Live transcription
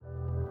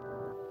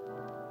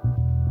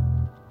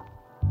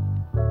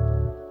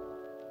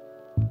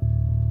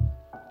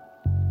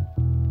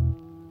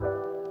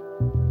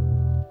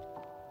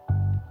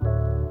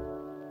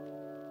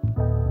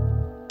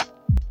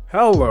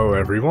Hello,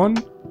 everyone.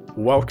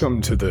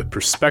 Welcome to the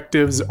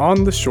Perspectives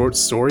on the Short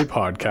Story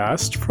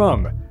podcast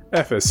from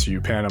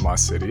FSU Panama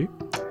City.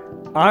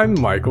 I'm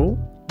Michael,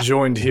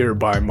 joined here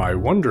by my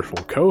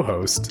wonderful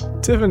co-host,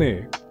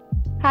 Tiffany.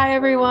 Hi,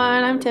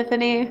 everyone. I'm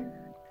Tiffany.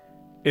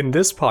 In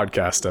this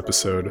podcast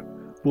episode,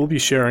 we'll be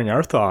sharing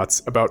our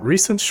thoughts about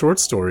recent short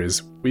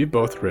stories we've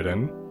both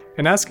written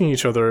and asking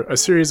each other a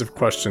series of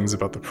questions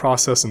about the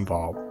process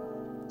involved.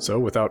 So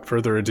without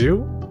further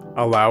ado,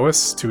 allow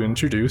us to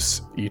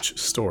introduce each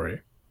story.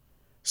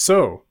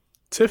 So,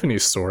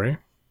 Tiffany's story,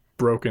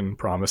 Broken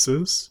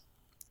Promises,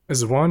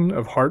 is one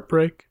of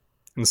heartbreak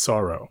and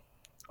sorrow,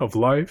 of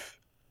life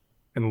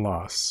and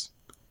loss.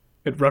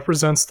 It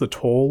represents the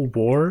toll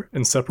war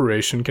and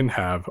separation can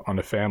have on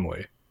a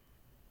family.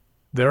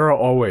 There are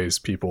always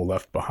people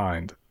left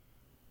behind.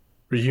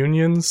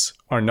 Reunions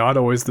are not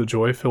always the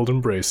joy-filled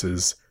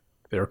embraces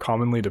they are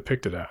commonly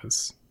depicted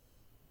as.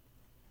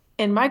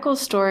 In Michael's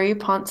story,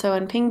 Ponzo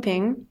and Ping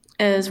Ping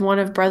is one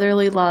of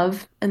brotherly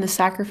love and the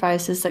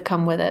sacrifices that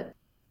come with it.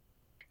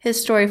 His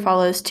story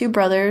follows two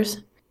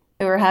brothers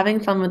who are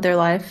having fun with their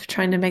life,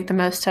 trying to make the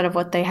most out of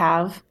what they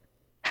have.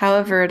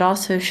 However, it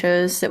also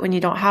shows that when you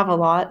don't have a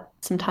lot,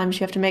 sometimes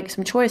you have to make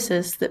some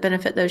choices that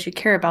benefit those you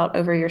care about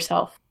over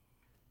yourself.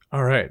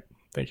 All right.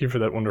 Thank you for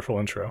that wonderful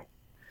intro.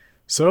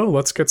 So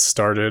let's get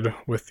started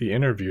with the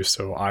interview.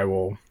 So I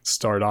will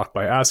start off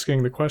by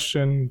asking the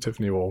question.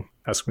 Tiffany will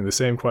ask me the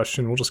same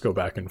question. We'll just go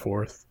back and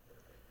forth.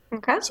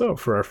 Okay. So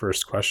for our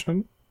first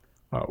question,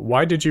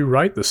 why did you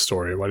write this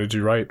story? Why did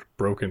you write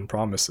Broken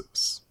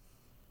Promises?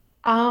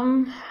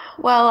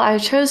 Well, I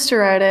chose to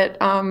write it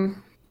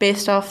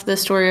based off the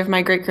story of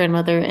my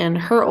great-grandmother and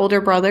her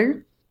older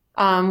brother,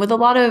 with a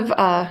lot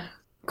of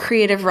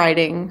creative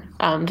writing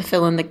to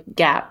fill in the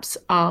gaps.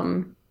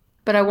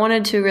 But I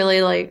wanted to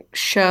really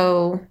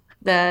show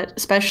that,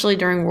 especially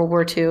during World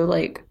War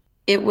II,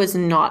 it was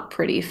not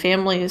pretty.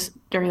 Families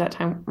during that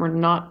time were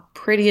not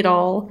pretty at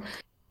all,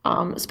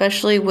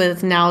 especially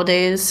with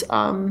nowadays.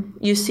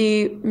 You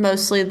see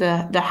mostly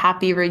the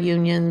happy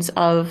reunions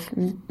of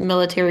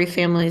military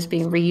families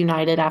being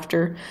reunited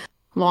after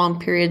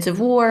long periods of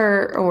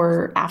war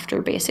or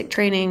after basic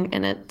training,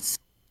 and it's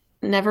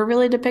never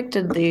really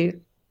depicted the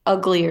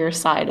uglier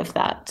side of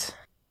that.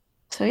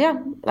 So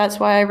yeah, that's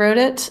why I wrote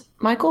it.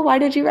 Michael, why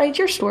did you write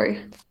your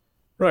story?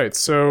 Right,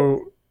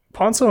 so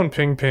Ponzo and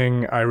Ping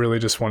Ping, I really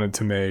just wanted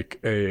to make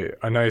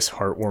a nice,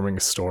 heartwarming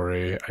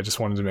story. I just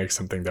wanted to make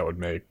something that would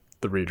make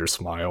the reader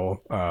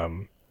smile.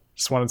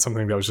 Just wanted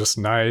something that was just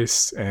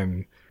nice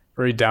and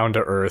very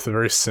down-to-earth, a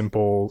very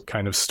simple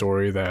kind of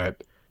story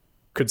that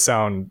could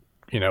sound,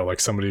 like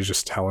somebody's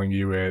just telling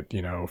you it,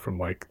 from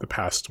the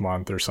past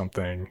month or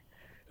something.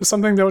 Just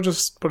something that would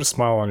just put a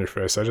smile on your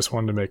face. I just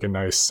wanted to make a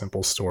nice,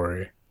 simple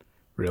story.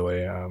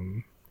 Really,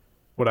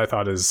 what I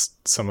thought is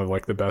some of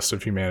the best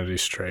of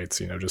humanity's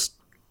traits, just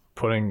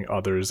putting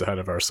others ahead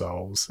of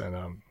ourselves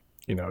and,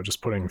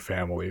 just putting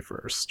family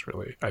first,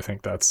 really. I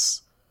think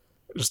that's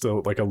just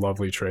a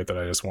lovely trait that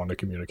I just wanted to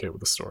communicate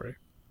with the story.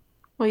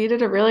 Well, you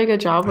did a really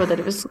good job with it.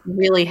 It was a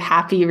really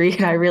happy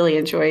read. I really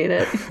enjoyed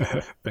it.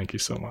 Thank you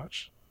so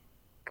much.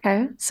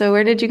 Okay, so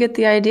where did you get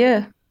the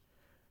idea?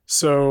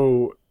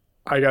 So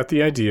I got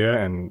the idea,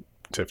 and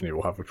Tiffany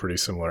will have a pretty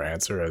similar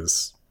answer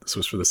as this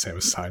was for the same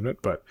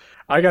assignment, but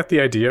I got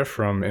the idea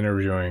from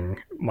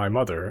interviewing my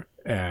mother.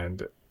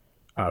 And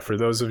for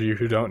those of you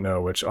who don't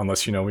know, which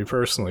unless you know me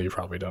personally, you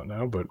probably don't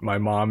know, but my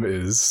mom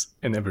is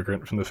an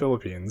immigrant from the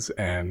Philippines,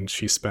 and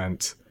she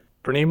spent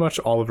pretty much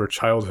all of her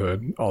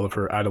childhood, all of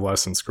her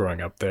adolescence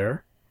growing up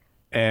there.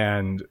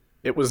 And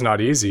it was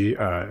not easy.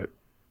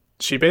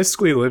 She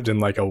basically lived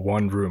in a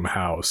one-room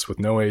house with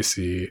no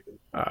AC.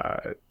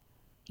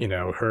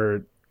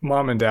 Her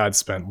mom and dad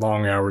spent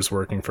long hours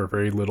working for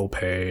very little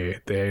pay.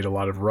 They ate a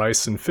lot of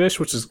rice and fish,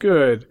 which is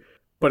good,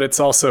 but it's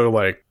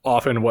also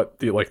often what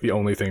the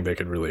only thing they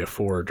could really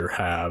afford or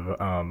have.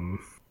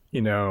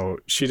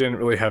 She didn't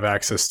really have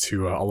access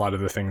to a lot of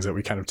the things that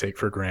we kind of take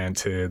for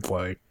granted,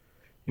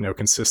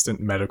 consistent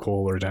medical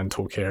or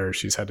dental care.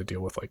 She's had to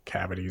deal with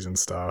cavities and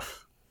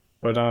stuff.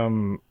 But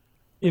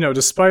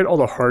despite all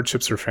the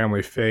hardships her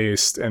family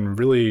faced, and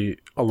really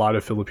a lot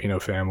of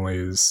Filipino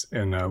families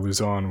in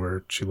Luzon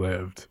where she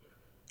lived,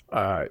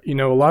 a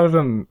lot of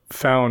them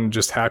found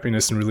just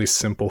happiness in really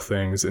simple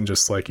things and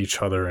just each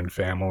other and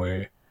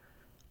family,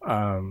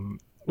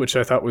 which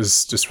I thought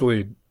was just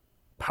really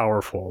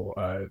powerful,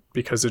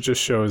 because it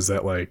just shows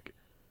that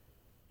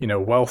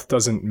wealth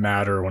doesn't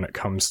matter when it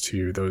comes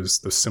to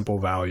those simple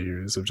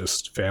values of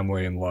just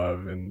family and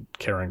love and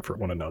caring for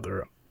one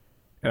another.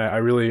 And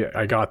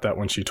I got that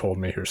when she told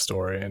me her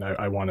story, and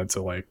I wanted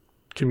to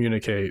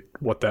communicate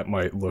what that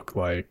might look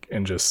like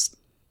in just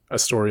a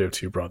story of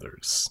two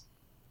brothers.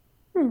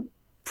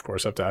 Of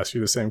course, I have to ask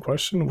you the same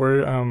question.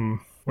 Where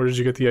did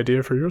you get the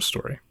idea for your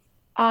story?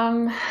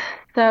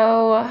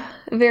 So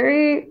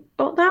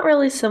not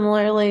really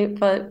similarly,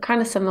 but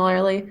kind of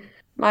similarly.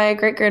 My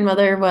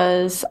great-grandmother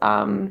was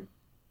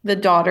the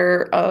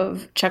daughter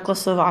of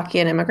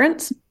Czechoslovakian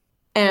immigrants.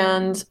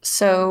 And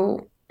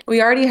so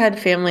we already had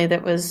family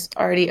that was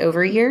already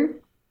over here.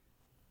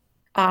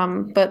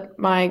 But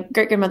my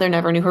great grandmother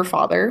never knew her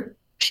father.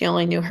 She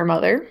only knew her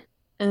mother.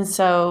 And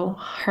so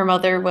her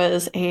mother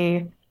was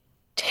a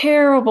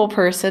terrible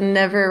person,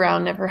 never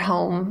around, never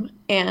home.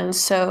 And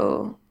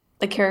so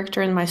the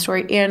character in my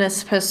story, Anne, is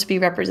supposed to be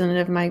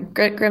representative of my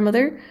great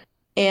grandmother.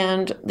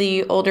 And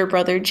the older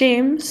brother,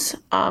 James,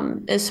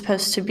 is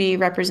supposed to be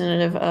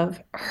representative of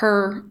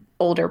her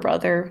older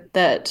brother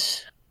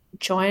that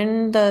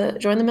joined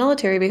the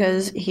military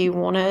because he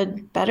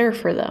wanted better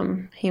for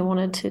them. He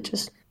wanted to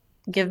just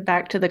give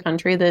back to the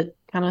country that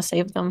kind of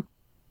saved them.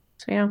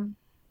 So yeah,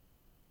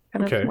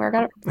 kind of Okay. where I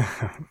got it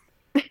from.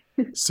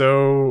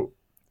 So,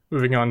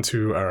 moving on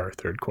to our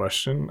third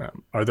question,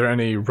 are there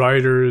any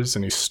writers,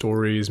 any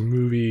stories,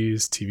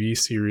 movies, TV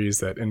series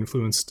that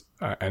influenced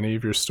any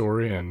of your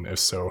story, and if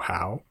so,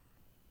 how?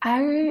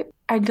 I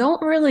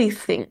don't really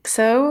think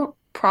so.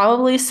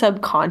 Probably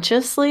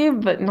subconsciously,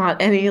 but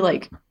not any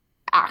like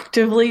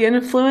actively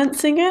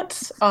influencing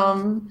it.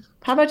 How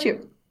about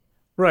you?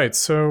 Right.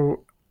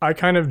 So, I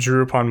kind of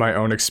drew upon my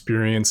own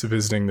experience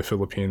visiting the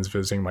Philippines,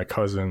 visiting my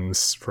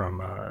cousins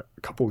from a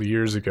couple of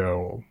years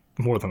ago.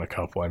 More than a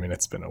couple. I mean,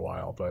 it's been a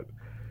while, but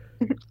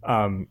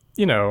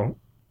you know,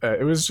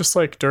 it was just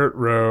like dirt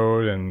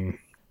road, and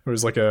there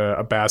was like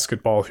a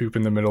basketball hoop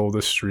in the middle of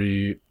the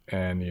street,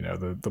 and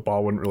the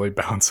ball wouldn't really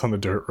bounce on the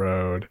dirt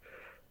road.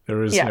 There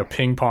was, Yeah.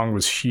 ping pong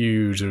was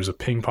huge. There was a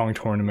ping pong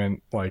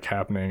tournament like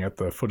happening at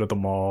the foot of the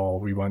mall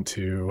we went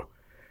to.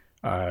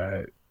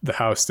 Uh, the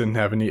house didn't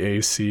have any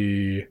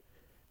AC.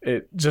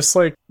 It just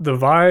like the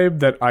vibe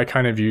that I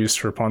kind of used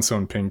for Ponce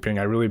and Ping Ping,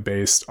 I really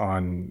based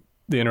on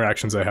the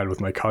interactions I had with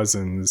my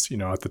cousins,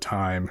 at the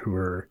time, who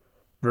were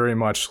very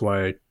much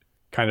like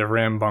kind of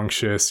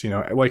rambunctious,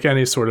 like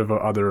any sort of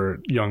other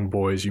young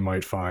boys you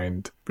might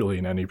find really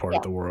in any part of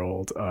Yeah. the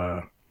world.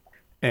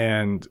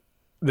 And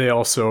they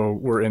also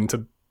were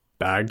into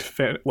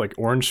like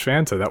orange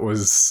Fanta. That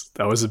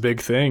was a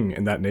big thing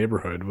in that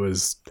neighborhood,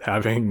 was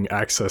having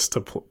access to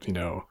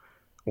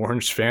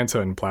orange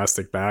Fanta in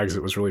plastic bags.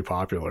 It was really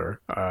popular.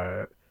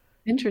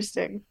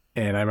 Interesting.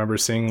 And I remember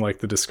seeing like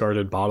the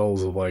discarded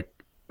bottles of like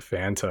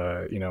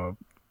Fanta,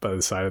 by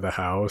the side of the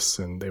house,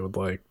 and they would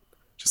like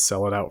just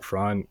sell it out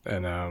front.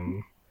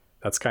 And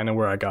that's kind of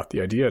where I got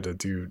the idea to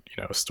do,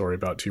 a story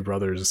about two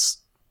brothers,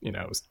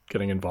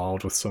 getting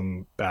involved with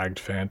some bagged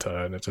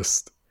Fanta, and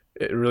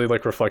it really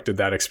like reflected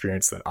that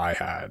experience that I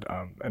had.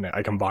 And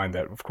I combined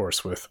that, of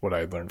course, with what I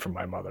had learned from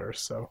my mother.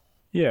 So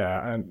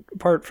yeah, and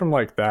apart from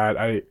like that,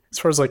 as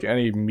far as like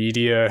any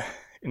media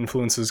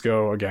influences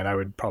go, again, I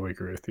would probably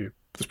agree with you.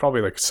 There's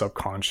probably like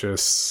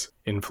subconscious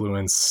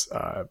influence,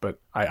 but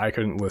I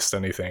couldn't list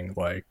anything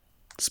like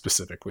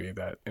specifically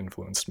that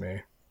influenced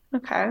me.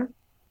 Okay.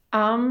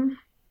 Um,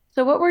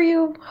 so what were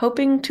you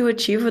hoping to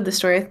achieve with the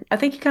story? I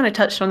think you kind of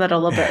touched on that a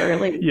little bit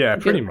earlier. Yeah,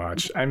 You feel pretty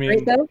much. I right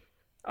mean, though?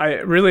 I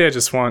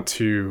just want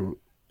to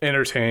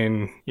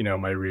entertain,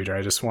 my reader.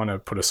 I just want to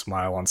put a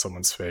smile on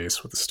someone's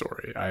face with a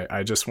story.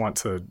 I just want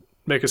to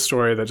make a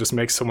story that just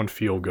makes someone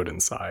feel good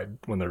inside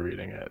when they're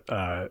reading it.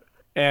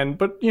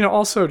 But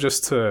also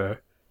just to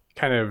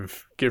kind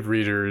of give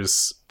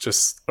readers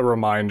just a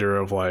reminder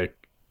of like,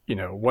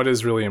 what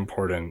is really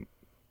important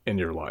in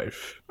your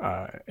life.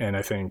 And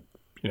I think,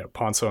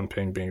 Ponso and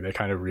Ping Bing, they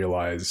kind of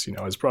realize,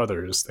 as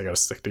brothers, they got to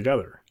stick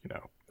together,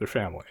 their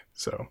family.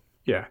 So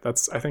yeah,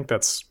 I think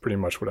that's pretty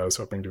much what I was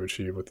hoping to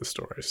achieve with the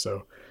story.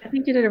 So I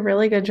think you did a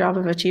really good job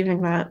of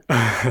achieving that.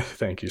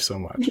 thank you so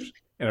much.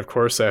 And of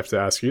course, I have to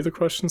ask you the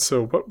question.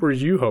 So, what were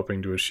you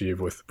hoping to achieve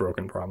with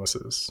Broken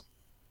Promises?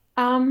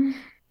 Um,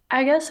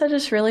 I guess I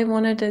just really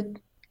wanted to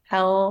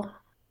tell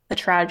the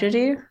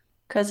tragedy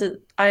because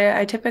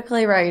I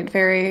typically write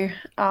very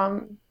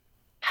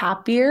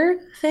happier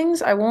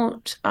things. I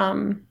want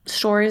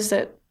stories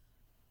that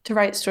to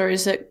write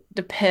stories that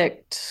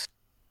depict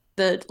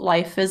that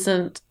life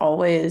isn't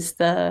always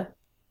the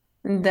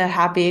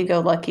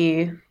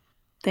happy-go-lucky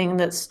thing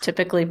that's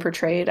typically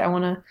portrayed. I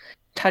want to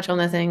touch on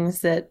the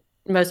things that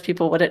most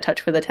people wouldn't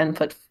touch with a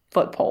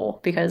 10-foot pole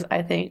because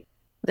I think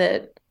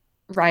that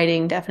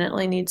writing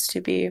definitely needs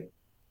to be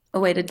a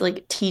way to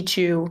like teach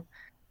you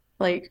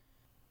like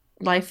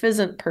life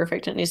isn't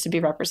perfect. It needs to be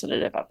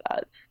representative of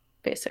that,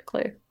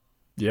 basically.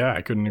 Yeah,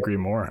 I couldn't agree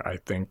more. I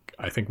think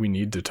we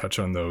need to touch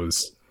on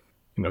those,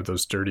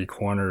 those dirty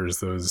corners,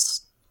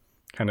 those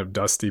kind of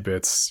dusty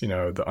bits, the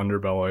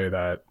underbelly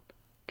that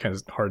kind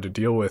of hard to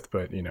deal with,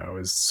 but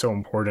is so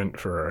important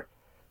for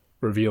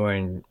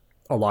revealing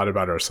a lot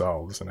about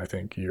ourselves. And I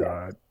think you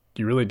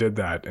really did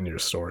that in your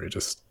story.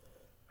 Just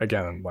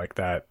again, like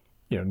that,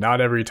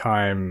 not every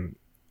time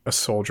a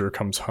soldier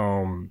comes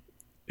home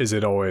is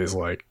it always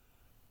like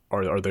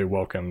are they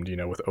welcomed,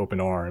 with open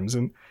arms.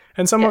 And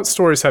some Yeah.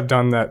 stories have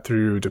done that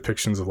through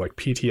depictions of like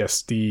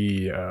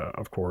PTSD,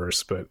 of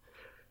course, but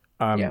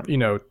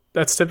Yeah.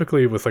 that's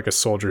typically with like a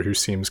soldier who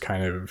seems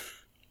kind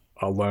of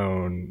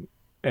alone.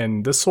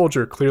 And this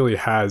soldier clearly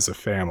has a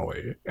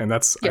family, and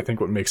that's, I Yep.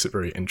 think, what makes it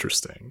very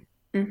interesting.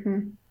 Hmm.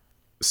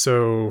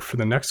 So for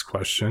the next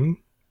question,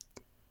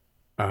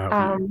 we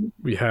Um,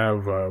 we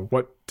have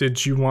what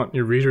did you want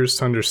your readers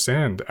to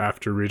understand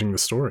after reading the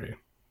story?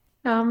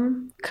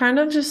 Kind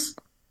of just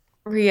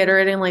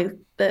reiterating like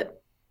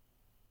that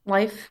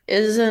life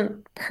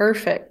isn't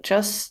perfect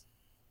just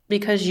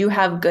because you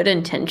have good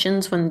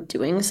intentions when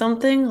doing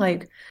something.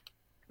 Like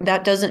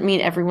that doesn't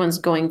mean everyone's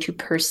going to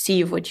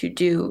perceive what you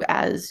do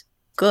as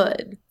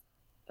good.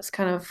 That's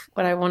kind of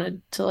what I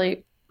wanted to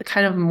like the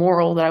kind of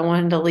moral that I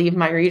wanted to leave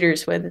my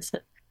readers with is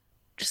that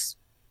just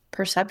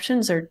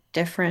perceptions are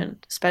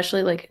different,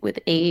 especially like with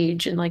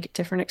age and like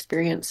different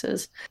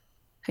experiences.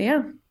 So,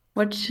 yeah.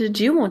 What did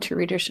you want your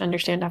readers to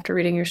understand after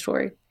reading your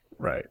story?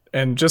 Right.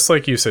 And just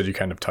like you said, you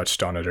kind of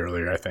touched on it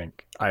earlier, I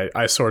think.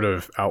 I sort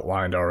of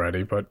outlined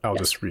already, but I'll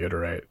Yes. just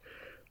reiterate.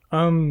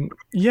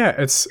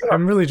 Yeah,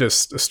 I'm really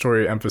just a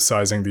story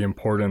emphasizing the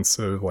importance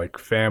of like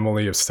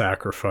family, of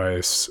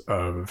sacrifice,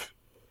 of,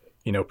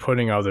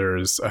 putting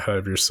others ahead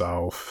of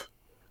yourself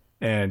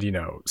and,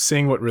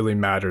 seeing what really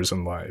matters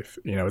in life.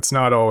 It's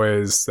not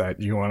always that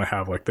you want to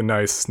have like the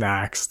nice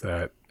snacks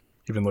that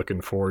you've been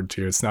looking forward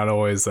to. It's not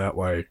always that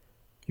like,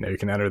 you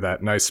can enter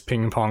that nice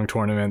ping pong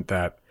tournament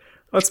that,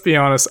 let's be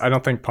honest, I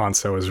don't think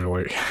Ponce is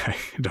really, I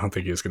don't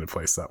think he's going to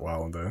place that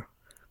well in the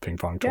ping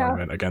pong Yeah.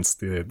 tournament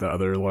against the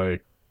other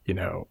like,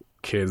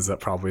 kids that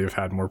probably have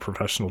had more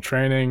professional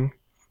training.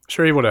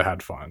 Sure, he would have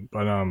had fun,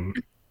 but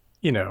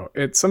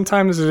it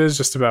sometimes it is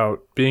just about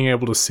being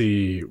able to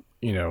see,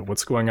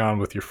 what's going on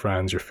with your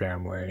friends, your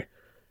family,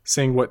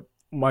 seeing what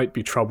might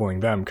be troubling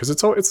them because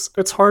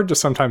it's hard to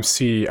sometimes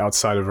see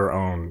outside of our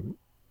own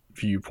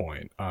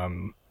viewpoint.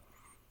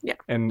 Yeah.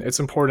 And it's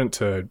important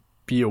to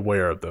be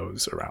aware of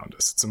those around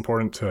us. It's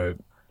important to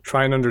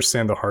try and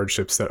understand the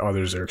hardships that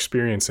others are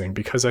experiencing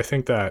because I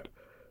think that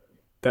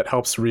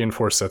helps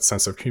reinforce that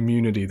sense of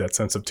community, that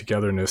sense of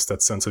togetherness,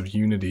 that sense of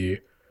unity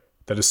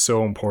that is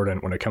so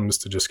important when it comes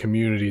to just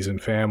communities and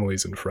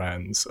families and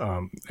friends.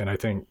 And I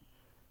think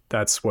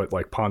that's what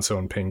like Ponzo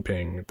and Ping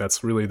Ping,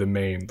 that's really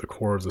the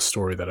core of the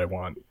story that I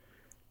want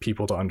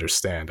people to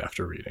understand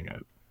after reading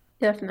it.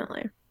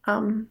 Definitely.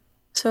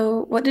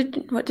 So what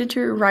did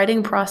your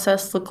writing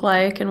process look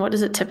like and what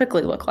does it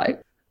typically look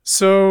like?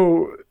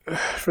 So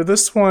for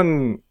this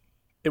one,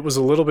 it was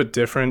a little bit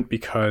different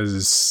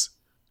because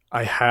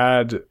I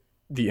had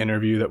the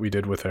interview that we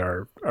did with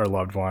our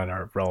loved one,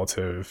 our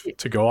relative,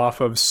 to go off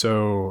of.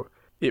 So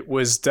it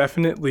was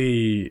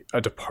definitely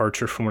a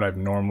departure from what I've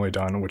normally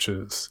done, which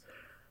is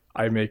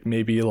I make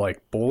maybe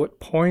like bullet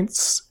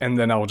points and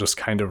then I'll just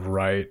kind of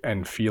write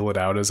and feel it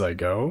out as I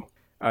go.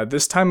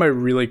 This time I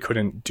really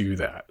couldn't do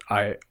that.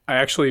 I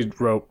actually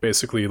wrote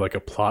basically like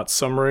a plot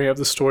summary of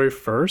the story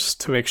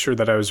first to make sure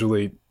that I was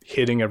really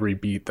hitting every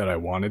beat that I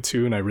wanted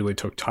to, and I really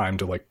took time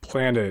to like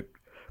plan it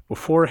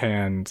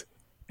beforehand.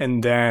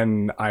 And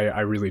then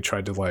I really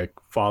tried to like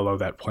follow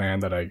that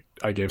plan that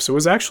I gave. So it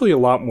was actually a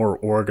lot more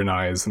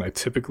organized than I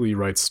typically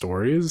write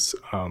stories.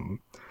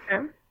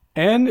 Okay.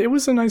 And it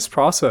was a nice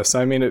process.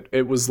 I mean,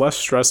 it was less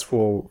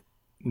stressful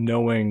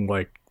knowing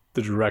like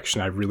the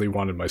direction I really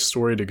wanted my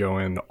story to go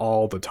in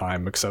all the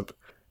time, except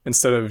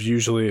instead of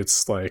usually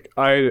it's like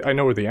I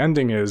know where the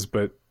ending is,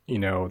 but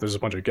there's a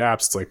bunch of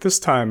gaps. It's like this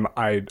time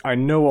I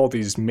know all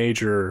these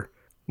major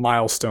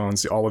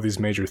milestones, all of these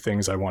major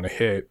things I want to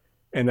hit,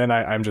 and then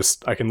I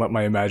can let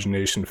my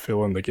imagination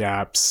fill in the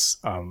gaps,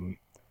 and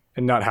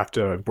not have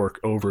to work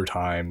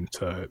overtime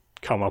to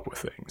come up with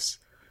things.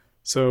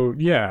 So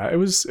yeah, it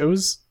was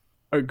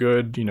a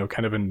good,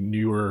 kind of a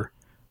newer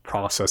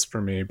process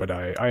for me, but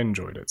I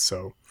enjoyed it.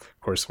 So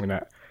of course I'm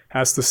gonna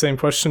ask the same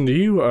question to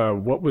you.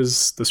 What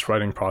was this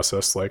writing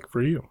process like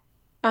for you?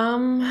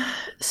 Um,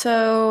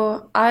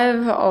 so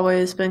I've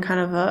always been kind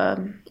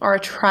of or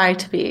try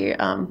to be,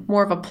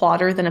 more of a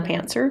plotter than a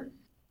pantser.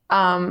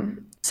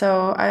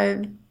 So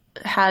I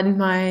had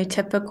my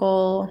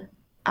typical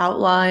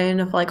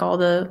outline of like all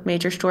the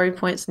major story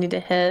points I need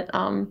to hit.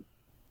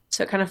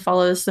 So it kind of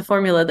follows the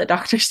formula that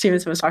Dr.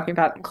 Stevenson was talking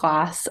about in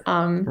class.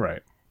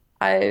 Right.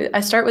 I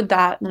start with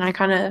that, and I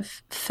kind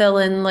of fill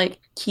in like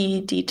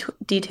key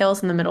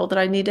details in the middle that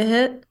I need to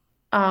hit.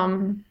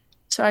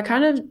 So I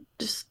kind of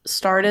just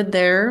started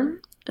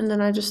there, and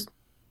then I just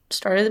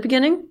started at the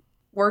beginning,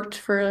 worked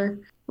for a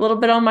little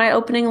bit on my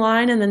opening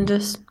line, and then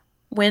just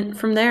went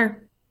from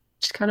there.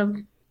 Just kind of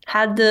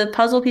had the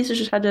puzzle pieces,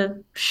 just had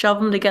to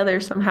shove them together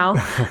somehow.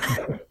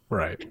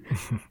 Right.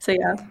 So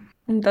yeah,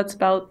 that's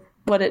about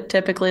what it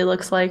typically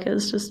looks like,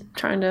 is just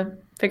trying to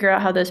figure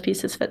out how those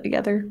pieces fit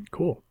together.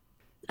 Cool.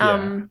 Yeah.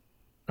 Um,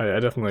 I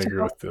definitely so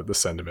agree with the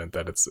sentiment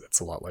that it's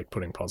a lot like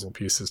putting puzzle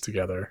pieces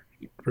together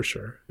for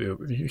sure.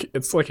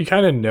 It's like you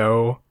kind of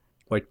know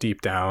like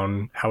deep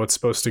down how it's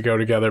supposed to go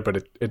together,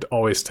 but it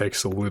always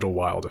takes a little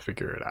while to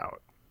figure it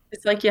out.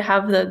 it's like you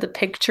have the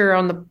picture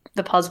on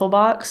the puzzle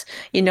box.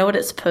 You know what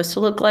it's supposed to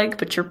look like,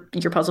 but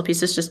your puzzle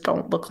pieces just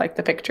don't look like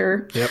the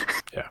picture. Yep.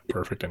 Yeah.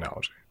 Perfect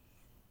analogy.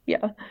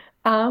 Yeah.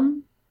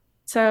 Um,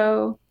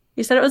 so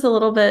you said it was a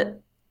little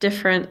bit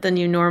different than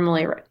you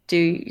normally do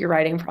your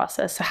writing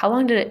process. So how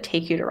long did it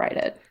take you to write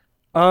it?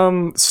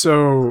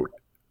 So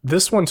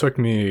this one took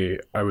me,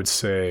 I would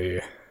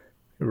say,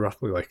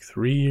 roughly like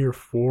 3 or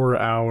 4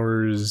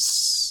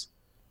 hours,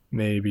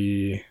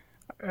 maybe,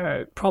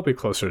 probably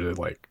closer to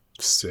like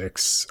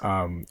 6.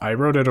 I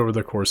wrote it over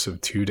the course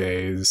of 2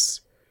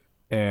 days,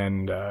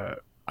 and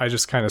I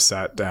just kind of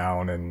sat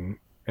down and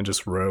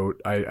just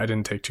wrote. I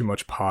didn't take too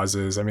much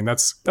pauses. I mean,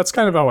 that's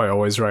kind of how I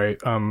always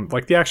write.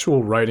 Like the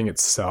actual writing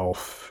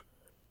itself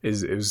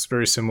is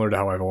very similar to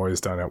how I've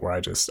always done it, where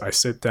I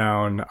sit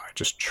down, I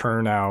just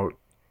churn out,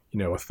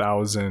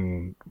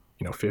 1,000,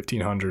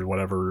 1,500,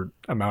 whatever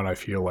amount I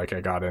feel like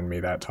I got in me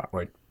that time,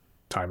 like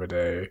time of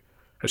day.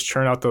 I just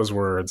churn out those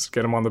words,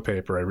 get them on the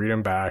paper, I read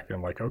them back, and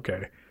I'm like,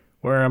 okay,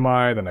 where am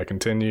I? Then I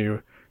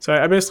continue. So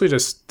I basically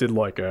just did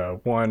like a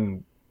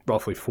one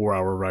roughly 4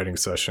 hour writing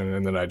session,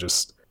 and then I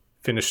just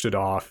finished it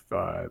off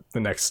the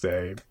next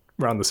day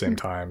around the same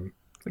time,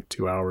 like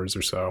 2 hours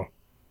or so.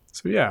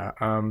 So yeah,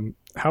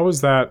 how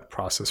was that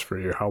process for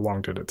you? How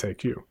long did it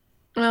take you?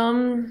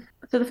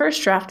 So the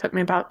first draft took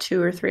me about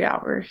 2 or 3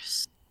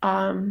 hours.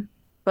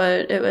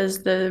 But it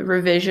was the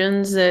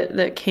revisions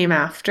that came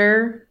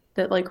after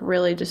that like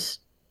really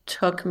just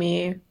took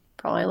me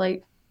probably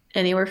like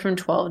anywhere from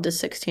 12 to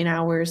 16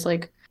 hours.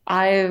 Like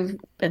I've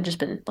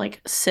been like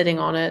sitting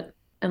on it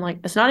and like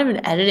it's not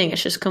even editing,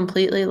 it's just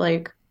completely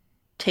like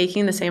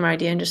taking the same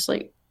idea and just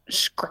like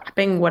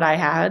scrapping what I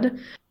had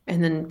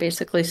and then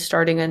basically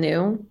starting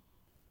anew.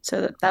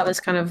 So that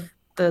was kind of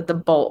the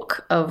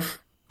bulk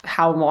of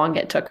how long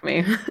it took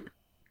me.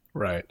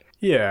 Right.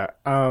 Yeah.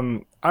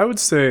 I would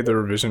say the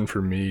revision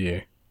for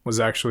me was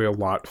actually a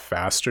lot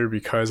faster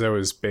because I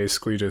was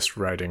basically just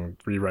rewriting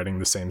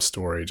the same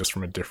story just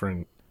from a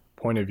different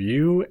point of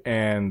view.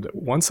 And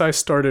once I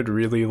started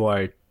really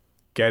like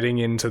getting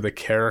into the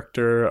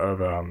character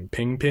of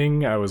Ping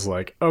Ping, I was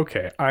like,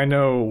 okay, I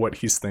know what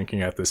he's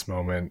thinking at this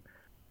moment.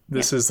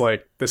 Yeah.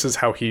 This is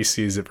how he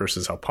sees it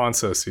versus how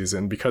Ponzo sees it.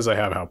 And because I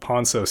have how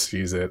Ponzo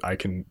sees it, I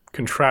can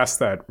contrast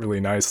that really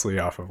nicely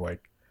off of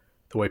like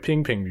the way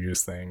Ping Ping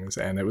views things.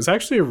 And it was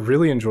actually a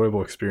really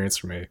enjoyable experience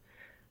for me.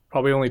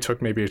 Probably only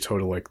took maybe a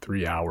total like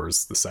 3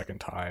 hours the second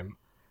time.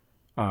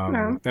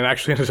 Wow. And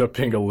actually ended up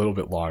being a little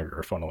bit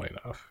longer, funnily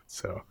enough.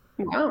 So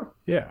Wow.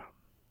 yeah.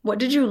 What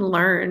did you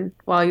learn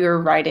while you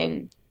were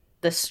writing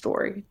this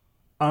story?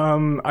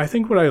 I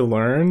think what I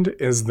learned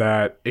is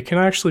that it can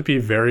actually be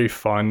very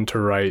fun to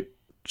write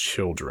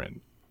children.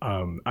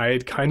 I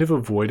had kind of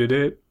avoided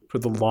it for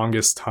the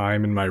longest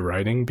time in my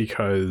writing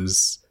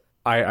because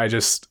I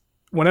just,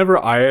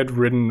 whenever I had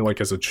written like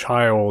as a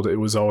child, it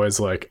was always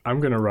like, I'm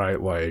going to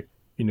write like,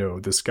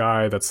 this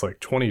guy that's like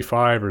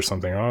 25 or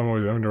something.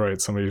 I'm going to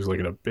write somebody who's like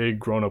a big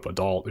grown up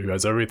adult who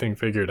has everything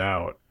figured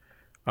out.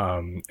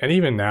 And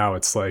even now,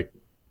 it's like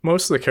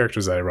most of the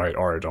characters I write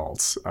are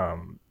adults.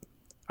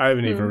 I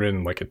haven't even Hmm.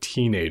 written like a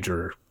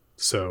teenager.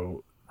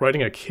 So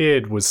writing a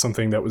kid was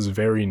something that was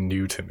very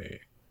new to me.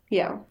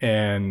 Yeah.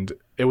 And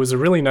it was a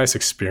really nice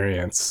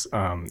experience.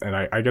 And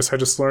I guess I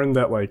just learned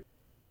that, like,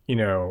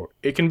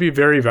 it can be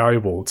very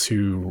valuable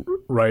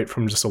to write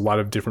from just a lot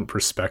of different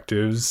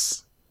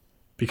perspectives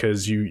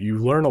because you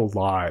learn a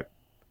lot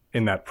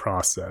in that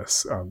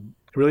process.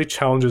 It really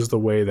challenges the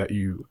way that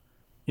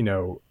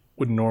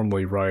would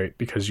normally write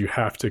because you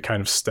have to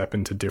kind of step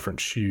into different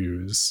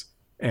shoes,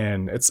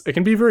 and it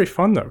can be very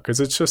fun though because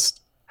it's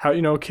just how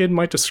a kid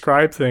might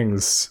describe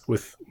things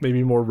with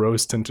maybe more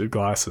rose tinted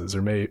glasses,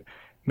 or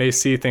may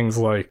see things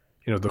like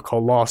the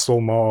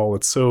colossal mall,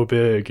 it's so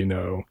big, and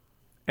I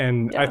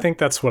Yeah. think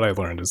that's what I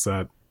learned is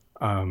that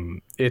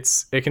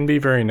it can be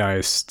very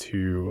nice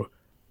to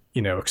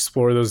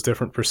explore those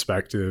different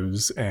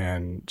perspectives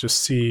and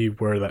just see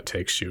where that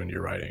takes you in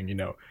your writing,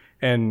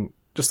 and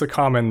just a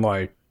common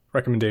like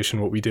recommendation,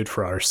 what we did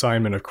for our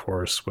assignment, of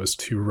course, was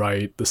to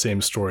write the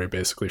same story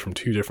basically from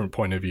two different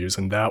point of views,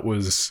 and that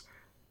was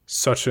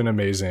such an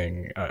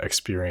amazing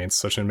experience,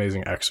 such an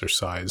amazing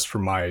exercise for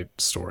my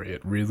story.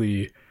 It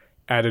really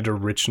added a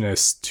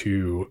richness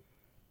to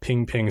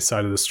Ping Ping's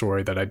side of the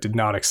story that I did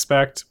not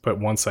expect, but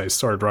once I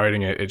started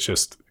writing it, it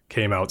just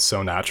came out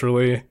so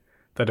naturally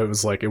that it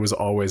was like it was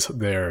always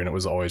there and it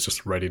was always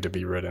just ready to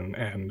be written.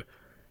 And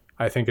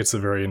I think it's a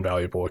very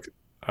invaluable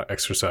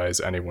exercise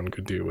anyone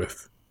could do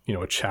with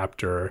a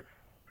chapter,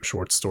 a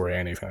short story,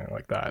 anything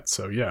like that.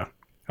 So yeah,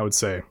 I would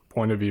say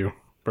point of view,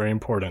 very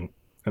important.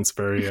 And it's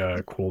very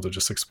cool to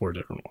just explore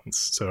different ones.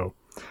 So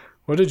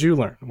what did you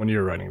learn when you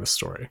were writing this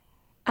story?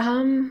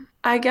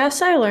 I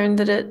guess I learned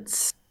that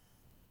it's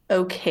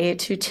okay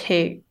to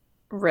take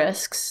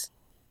risks.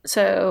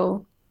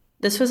 So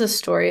this was a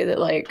story that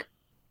like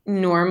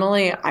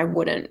normally I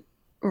wouldn't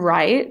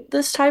write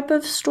this type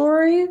of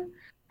story.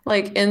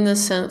 Like in the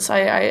sense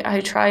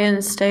I try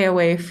and stay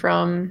away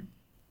from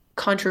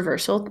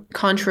controversial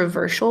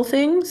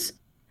things.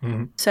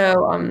 Mm-hmm.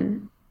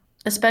 So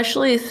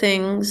especially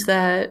things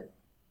that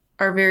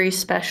are very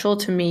special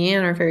to me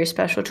and are very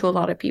special to a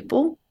lot of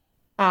people.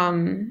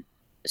 Um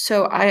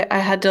so I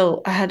had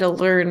to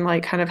learn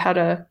like kind of how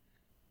to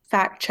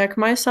fact check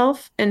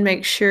myself and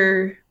make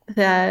sure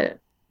that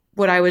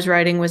what I was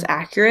writing was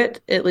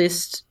accurate, at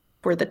least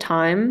for the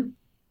time,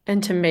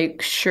 and to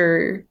make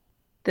sure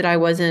that I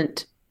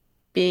wasn't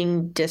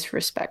being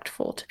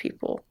disrespectful to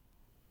people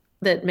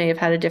that may have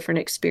had a different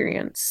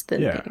experience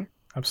than Yeah, me.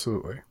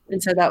 absolutely.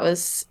 And so that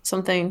was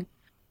something.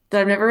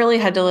 that I've never really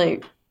had to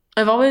like,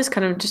 I've always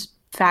kind of just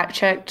fact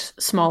checked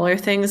smaller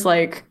things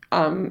like,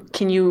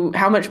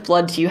 how much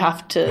blood do you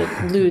have to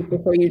lose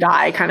before you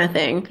die kind of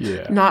thing.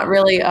 Yeah. Not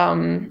really,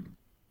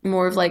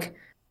 more of like,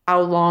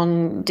 how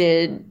long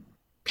did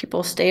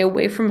people stay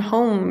away from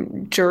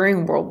home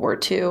during World War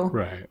II?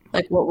 Right.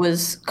 Like, what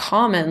was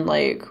common?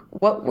 Like,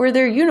 what were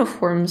their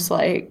uniforms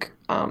like?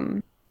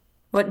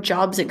 What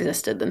jobs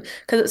existed then?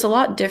 Because it's a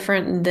lot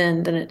different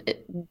than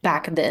it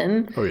back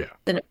then Oh yeah.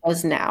 than it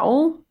was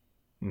now.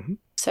 Hmm.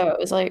 So it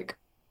was like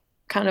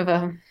kind of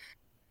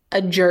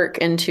a jerk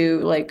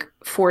into like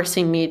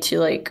forcing me to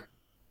like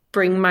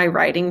bring my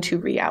writing to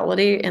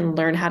reality and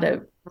learn how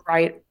to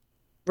write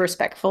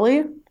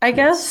respectfully, I Yes.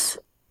 guess.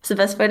 It's the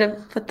best way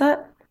to put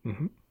that.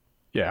 Hmm.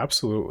 Yeah,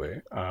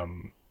 absolutely.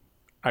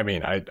 I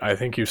mean, I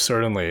think you've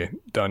certainly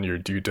done your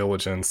due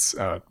diligence,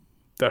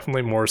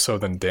 definitely more so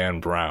than Dan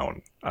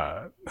Brown.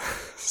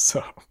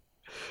 So,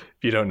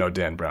 if you don't know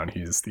Dan Brown,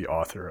 he's the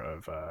author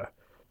of, I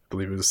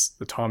believe it was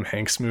the Tom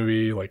Hanks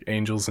movie, like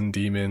Angels and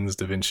Demons,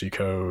 Da Vinci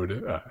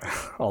Code,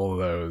 all of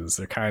those.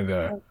 They're kind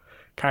of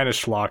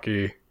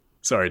schlocky.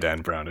 Sorry,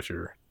 Dan Brown, if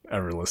you're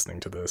ever listening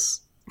to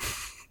this.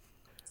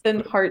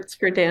 Send hearts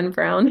for Dan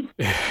Brown.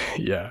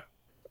 Yeah.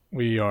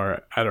 We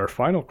are at our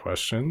final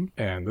question,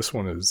 and this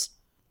one is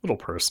a little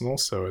personal.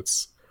 So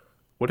it's,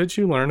 what did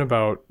you learn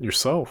about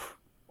yourself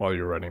while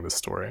you were writing this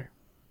story?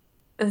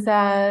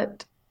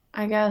 That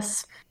I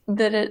guess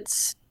that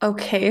it's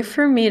okay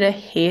for me to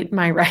hate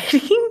my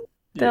writing.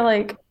 That Yeah.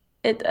 like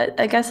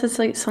I guess it's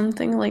like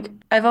something like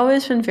I've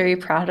always been very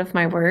proud of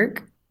my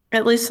work,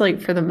 at least like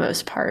for the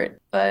most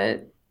part.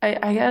 But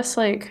I guess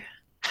like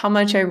how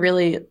much I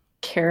really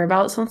care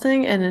about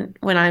something and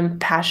when I'm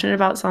passionate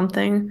about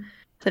something,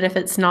 that if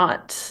it's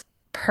not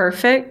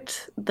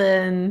perfect,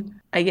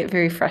 then I get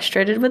very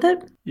frustrated with it.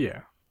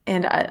 Yeah.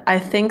 And I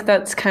think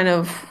that's kind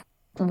of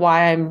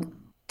why I'm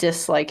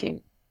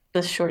disliking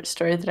this short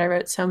story that I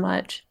wrote so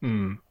much.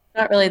 Mm,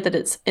 Not really that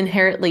it's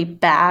inherently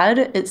bad,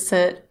 it's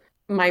that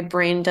my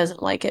brain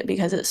doesn't like it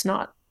because it's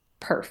not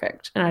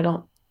perfect. And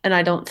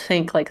I don't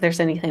think like there's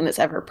anything that's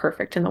ever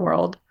perfect in the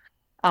world.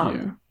 yeah.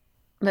 Um,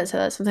 but so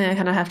that's something I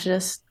kind of have to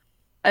just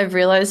I've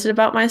realized it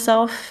about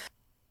myself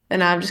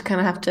and I just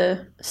kind of have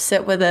to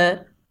sit with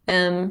it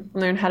and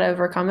learn how to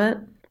overcome it.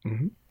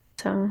 Hmm.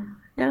 So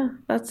yeah,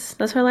 that's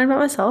what I learned about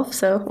myself.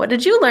 So what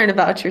did you learn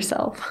about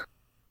yourself?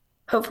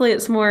 Hopefully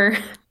it's more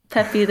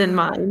peppy than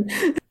mine.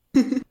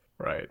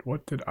 Right.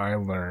 What did I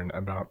learn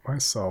about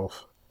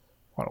myself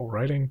while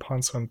writing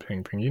Ponson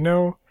Ping Ping? You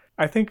know,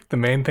 I think the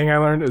main thing I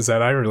learned is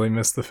that I really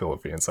miss the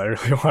Philippines. I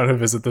really want to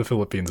visit the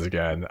Philippines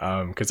again,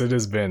 because it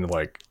has been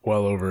like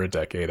well over a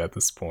decade at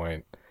this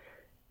point,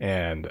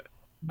 and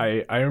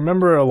I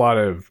remember a lot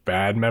of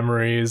bad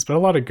memories, but a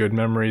lot of good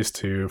memories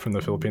too from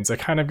the Philippines. I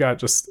kind of got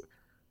just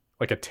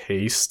like a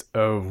taste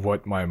of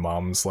what my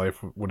mom's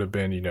life would have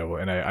been,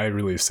 and I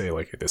really say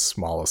like the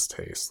smallest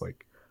taste.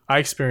 Like I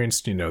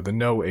experienced, the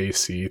no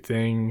AC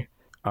thing,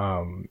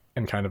 and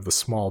kind of the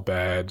small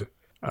bed.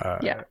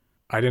 Yeah.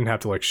 I didn't have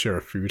to like share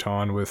a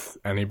futon with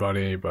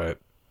anybody, but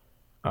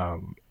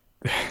um,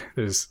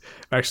 there's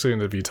actually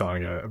going to be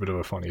telling a bit of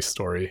a funny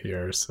story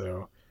here.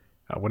 So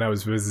when I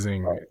was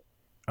visiting,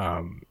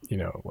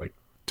 like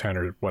 10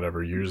 or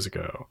whatever years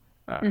ago,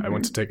 I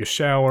went to Hmm. take a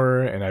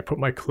shower and I put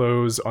my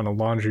clothes on a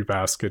laundry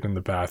basket in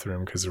the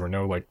bathroom because there were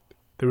no like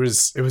it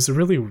was a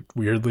really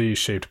weirdly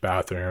shaped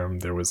bathroom.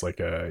 There was like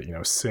a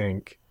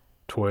sink,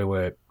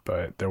 toilet,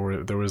 but there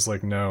was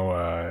like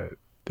no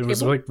there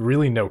was Table? like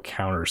really no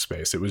counter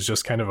space. It was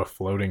just kind of a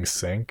floating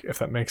sink, if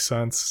that makes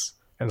sense.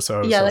 And so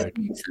I was Yeah, that like,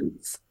 makes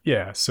sense.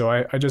 yeah, so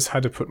I just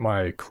had to put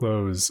my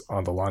clothes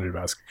on the laundry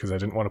basket because I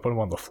didn't want to put them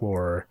on the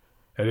floor.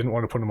 I didn't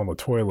want to put them on the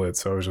toilet,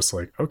 so I was just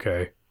like,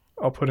 okay,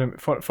 I'll put him.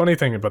 Funny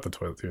thing about the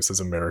toilet too, it says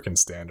American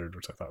Standard,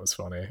 which I thought was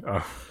funny.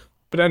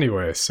 But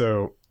anyway,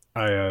 so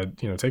I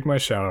take my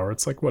shower.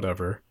 It's like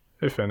whatever.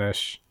 I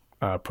finish,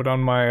 put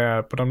on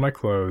my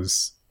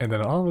clothes, and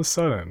then all of a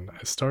sudden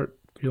I start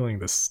feeling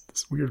this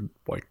weird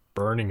like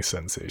burning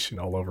sensation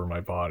all over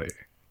my body.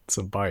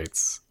 Some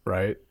bites,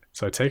 right?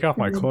 So I take off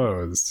my Mhm.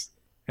 clothes,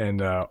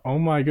 and oh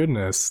my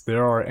goodness,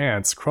 there are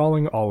ants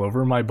crawling all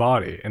over my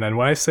body. And then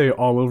when I say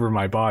all over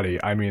my body,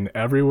 I mean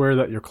everywhere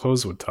that your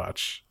clothes would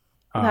touch.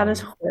 That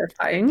is Um,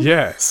 horrifying.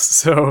 yes,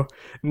 so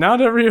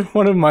not every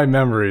one of my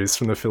memories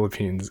from the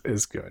Philippines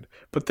is good,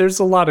 but there's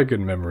a lot of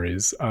good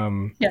memories.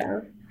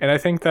 Yeah. And I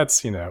think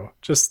that's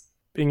just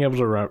being able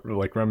to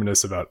like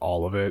reminisce about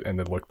all of it, and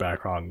then look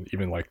back on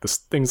even like this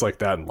things like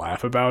that and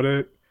laugh about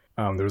it.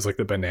 There was like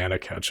the banana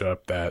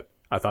ketchup that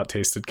I thought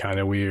tasted kind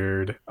of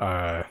weird.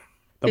 The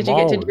Did you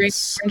get to mall drink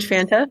was orange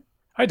Fanta?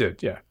 I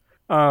did, yeah.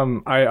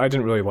 I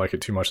didn't really like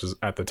it too much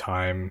at the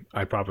time.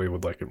 I probably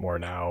would like it more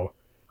now.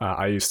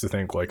 I used to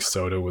think like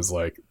soda was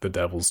like the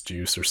devil's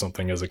juice or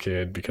something as a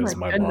kid Oh my because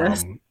my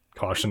goodness. mom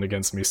cautioned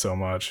against me so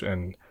much,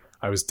 and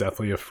I was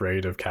deathly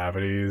afraid of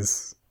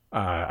cavities.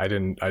 I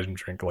didn't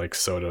drink like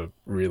soda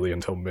really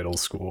until middle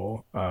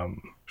school.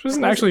 Which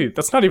isn't Was actually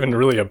that's not even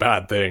really a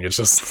bad thing. It's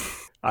just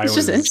I It's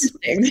just was,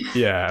 interesting.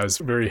 yeah, I was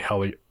very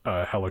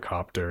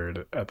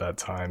helicoptered at that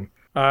time.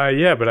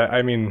 Yeah, but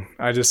I mean,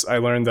 I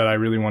learned that I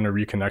really want to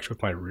reconnect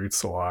with my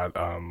roots a lot.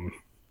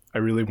 I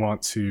really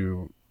want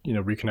to,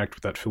 reconnect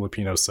with that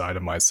Filipino side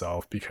of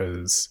myself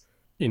because,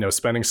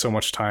 spending so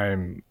much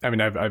time. I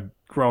mean, I've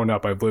grown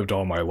up, I've lived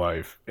all my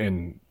life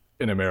in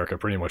America,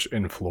 pretty much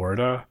in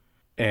Florida,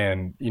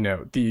 and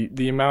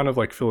the amount of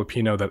like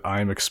Filipino that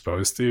I'm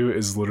exposed to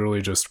is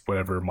literally just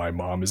whenever my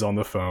mom is on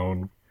the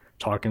phone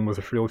talking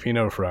with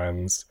Filipino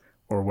friends,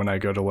 or when I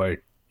go to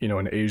like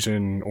an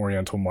Asian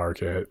Oriental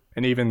market.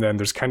 And even then,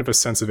 there's kind of a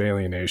sense of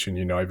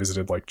alienation. I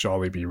visited like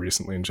Jollibee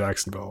recently in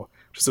Jacksonville,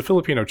 which is a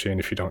Filipino chain,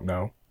 if you don't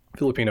know,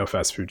 Filipino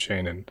fast food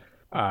chain. And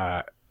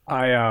I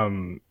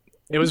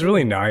it was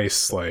really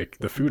nice. Like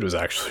the food was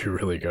actually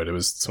really good. It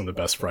was some of the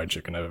best fried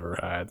chicken I've ever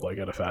had, like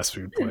at a fast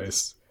food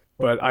place.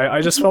 But I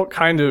just felt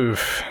kind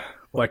of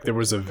like there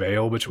was a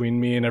veil between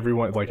me and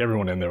everyone. Like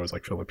everyone in there was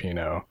like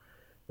Filipino.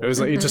 It was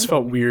like it just Hmm.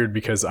 felt weird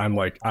because I'm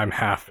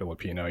half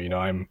Filipino.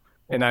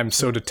 I'm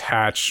so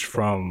detached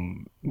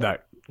from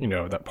that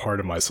that part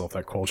of myself,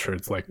 that culture.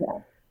 It's like Yeah.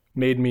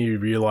 made me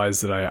realize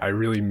that I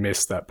really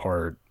miss that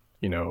part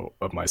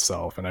of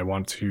myself, and I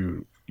want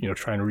to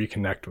try and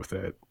reconnect with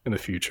it in the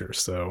future.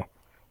 So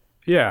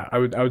yeah, I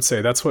would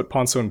say that's what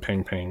Ponso and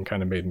Ping Ping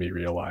kind of made me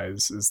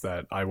realize, is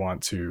that I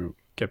want to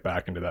get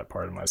back into that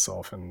part of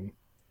myself and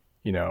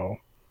you know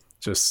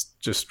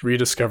just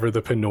rediscover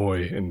the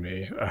Pinoy in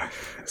me.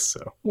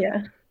 So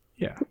Yeah.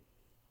 yeah.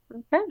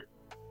 Okay.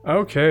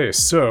 Okay,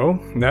 so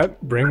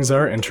that brings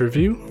our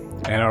interview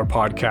and our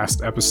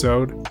podcast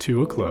episode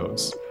to a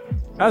close.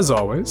 As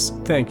always,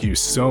 thank you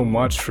so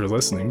much for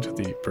listening to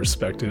the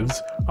Perspectives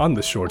on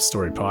the Short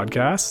Story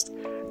Podcast.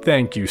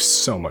 Thank you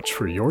so much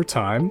for your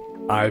time.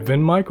 I've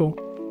been Michael,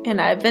 And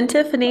I've been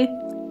Tiffany.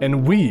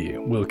 and we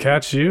will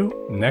catch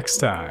you next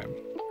time.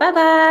 Bye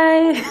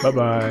bye. Bye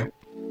bye.